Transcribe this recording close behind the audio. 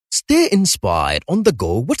Stay inspired on the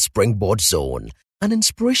go with Springboard Zone, an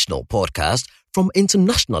inspirational podcast from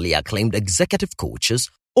internationally acclaimed executive coaches,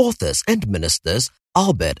 authors, and ministers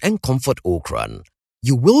Albert and Comfort Okran.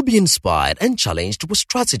 You will be inspired and challenged with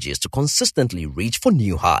strategies to consistently reach for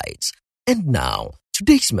new heights. And now,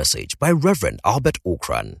 today's message by Reverend Albert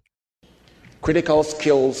Okran. Critical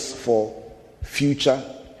skills for future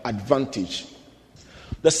advantage.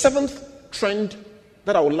 The seventh trend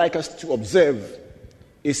that I would like us to observe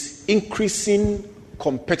is increasing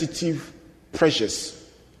competitive pressures.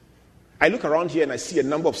 I look around here and I see a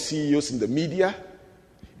number of CEOs in the media,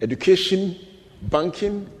 education,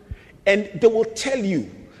 banking, and they will tell you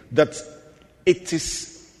that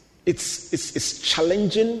it's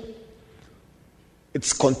challenging,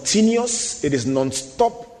 it's continuous, it is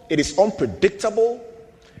non-stop, it is unpredictable,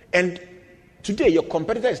 and today your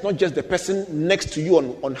competitor is not just the person next to you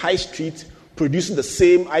on high street producing the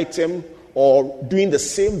same item or doing the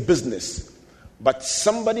same business, but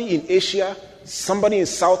somebody in Asia, somebody in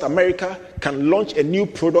South America can launch a new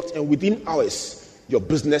product and within hours your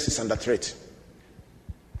business is under threat.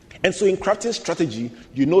 And so in crafting strategy,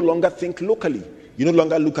 you no longer think locally. You no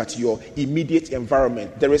longer look at your immediate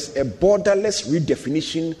environment. There is a borderless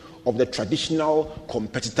redefinition of the traditional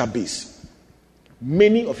competitor base.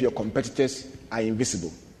 Many of your competitors are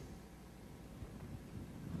invisible.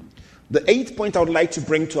 The eighth point I would like to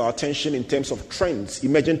bring to our attention in terms of trends,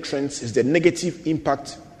 emerging trends, is the negative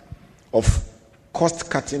impact of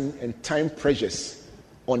cost-cutting and time pressures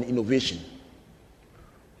on innovation.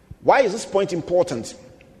 Why is this point important?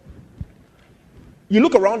 You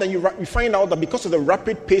look around and you find out that because of the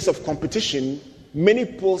rapid pace of competition, many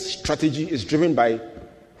people's strategy is driven by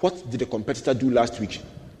what did the competitor do last week?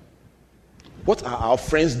 What are our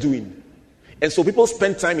friends doing? And so people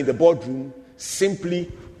spend time in the boardroom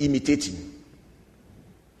simply imitating.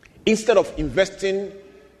 Instead of investing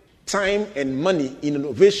time and money in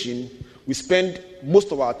innovation, we spend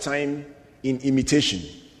most of our time in imitation.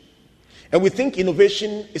 And we think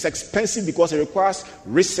innovation is expensive because it requires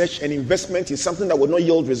research and investment in something that will not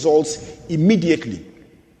yield results immediately.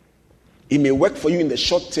 It may work for you in the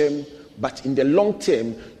short term, but in the long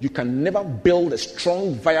term, you can never build a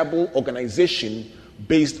strong, viable organization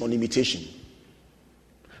based on imitation.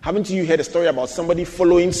 Haven't you heard a story about somebody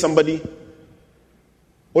following somebody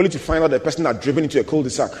only to find out the person had driven into a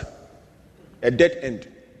cul-de-sac, a dead end?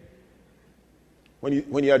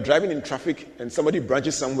 When you are driving in traffic and somebody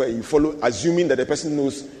branches somewhere, you follow, assuming that the person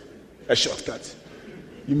knows a shortcut.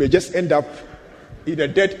 You may just end up in a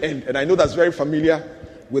dead end, and I know that's very familiar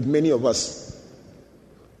with many of us.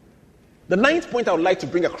 The ninth point I would like to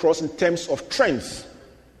bring across in terms of trends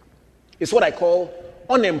is what I call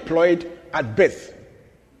unemployed at birth.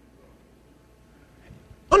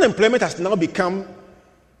 Unemployment has now become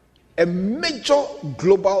a major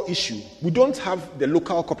global issue. We don't have the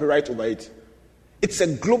local copyright over it. It's a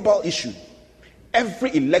global issue.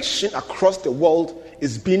 Every election across the world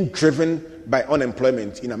is being driven by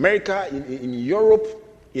unemployment. In America, in Europe,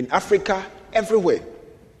 in Africa, everywhere.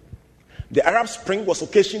 The Arab Spring was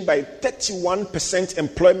occasioned by 31%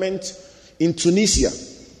 employment in Tunisia.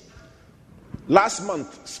 Last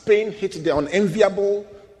month, Spain hit the unenviable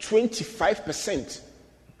 25%,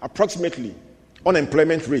 approximately,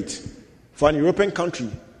 unemployment rate. For an European country,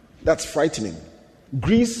 that's frightening.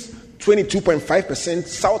 Greece, 22.5%,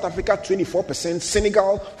 South Africa 24%,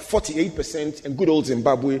 Senegal 48%, and good old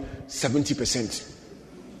Zimbabwe 70%.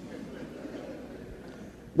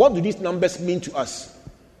 What do these numbers mean to us?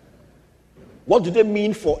 What do they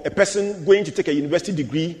mean for a person going to take a university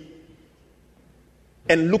degree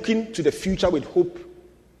and looking to the future with hope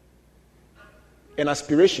and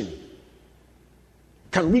aspiration?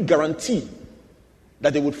 Can we guarantee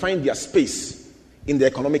that they would find their space in the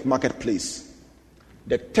economic marketplace?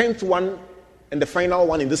 The 10th one and the final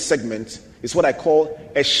one in this segment is what I call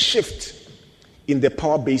a shift in the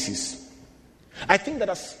power basis. I think that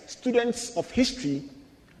as students of history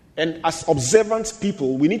and as observant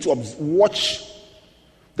people, we need to watch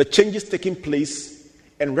the changes taking place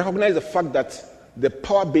and recognize the fact that the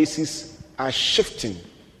power bases are shifting.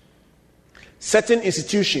 Certain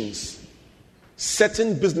institutions,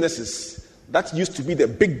 certain businesses that used to be the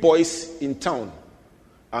big boys in town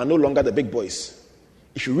are no longer the big boys.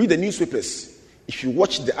 If you read the newspapers, if you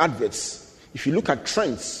watch the adverts, if you look at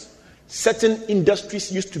trends, certain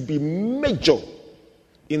industries used to be major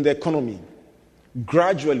in the economy.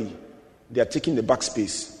 Gradually, they are taking the back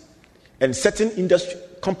space. And certain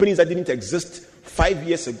companies that didn't exist 5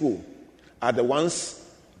 years ago are the ones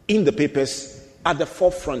in the papers at the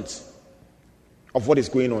forefront of what is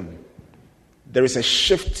going on. There is a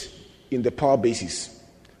shift in the power basis,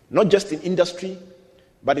 not just in industry,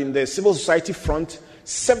 But in the civil society front,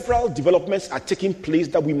 several developments are taking place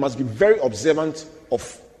that we must be very observant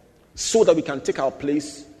of so that we can take our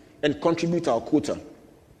place and contribute our quota.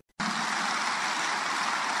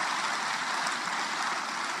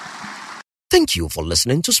 Thank you for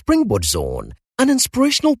listening to Springboard Zone, an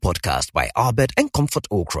inspirational podcast by Albert and Comfort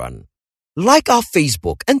Okran. Like our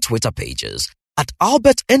Facebook and Twitter pages at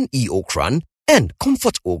Albert N.E. Okran and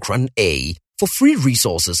Comfort Okran A for free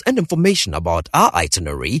resources and information about our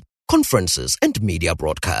itinerary, conferences, and media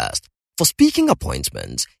broadcast. For speaking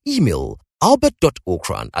appointments, email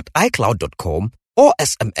albert.okran@icloud.com or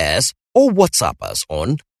SMS or WhatsApp us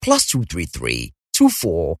on +233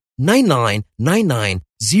 24 99 99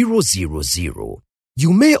 000.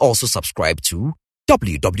 You may also subscribe to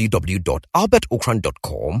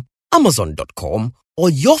www.albertokran.com, amazon.com, or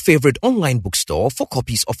your favorite online bookstore for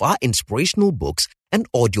copies of our inspirational books and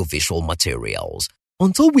audiovisual materials.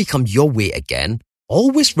 Until we come your way again,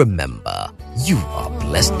 always remember, you are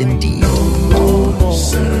blessed indeed.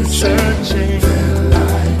 Searching.